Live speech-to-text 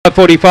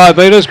45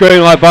 metres,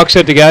 green light box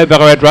set to go.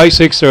 Ballarat race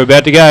 6, they're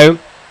about to go.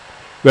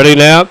 Ready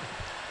now,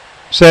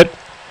 set,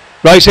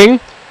 racing.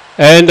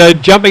 And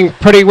jumping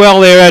pretty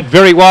well there at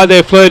very wide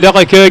there. Fleur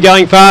Delacour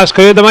going fast.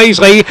 Cleared them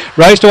easily.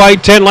 Raced away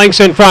 10 lengths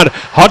in front.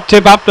 Hot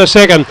Tip up to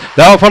second.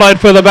 They were followed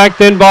further back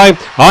then by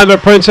I'm a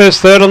Princess.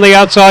 Third on the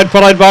outside,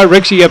 followed by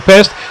Rixie a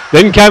Pest.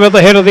 Then came at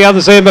the head of the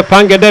others there,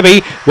 Mapunga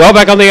Debbie. Well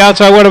back on the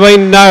outside would have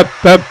been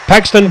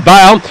Paxton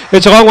Bale.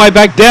 It's a long way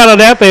back, down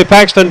and out there,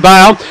 Paxton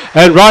Bale.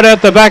 And right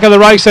out the back of the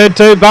race there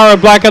too, Burrow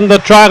Black and the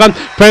trailer.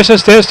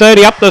 Precious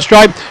Destiny up the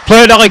straight.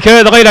 Fleur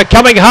Delacour, the leader,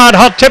 coming hard.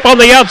 Hot Tip on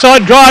the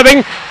outside,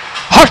 driving.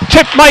 Hot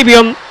Tip maybe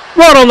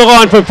right on the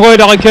line from Fleur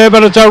Delacour,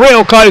 but it's a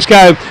real close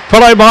go.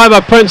 Followed by my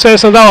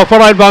Princess, and they were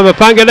followed by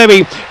Mapunga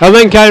Debbie. And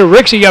then came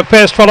Rixie a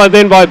Pest, followed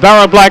then by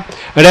Barrow Black.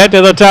 And out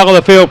to the tail of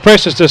the field,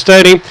 Precious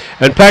Destiny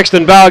and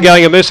Paxton Bale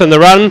going amiss in the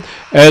run.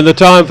 And the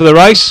time for the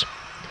race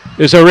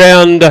is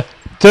around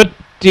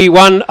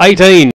 31:18.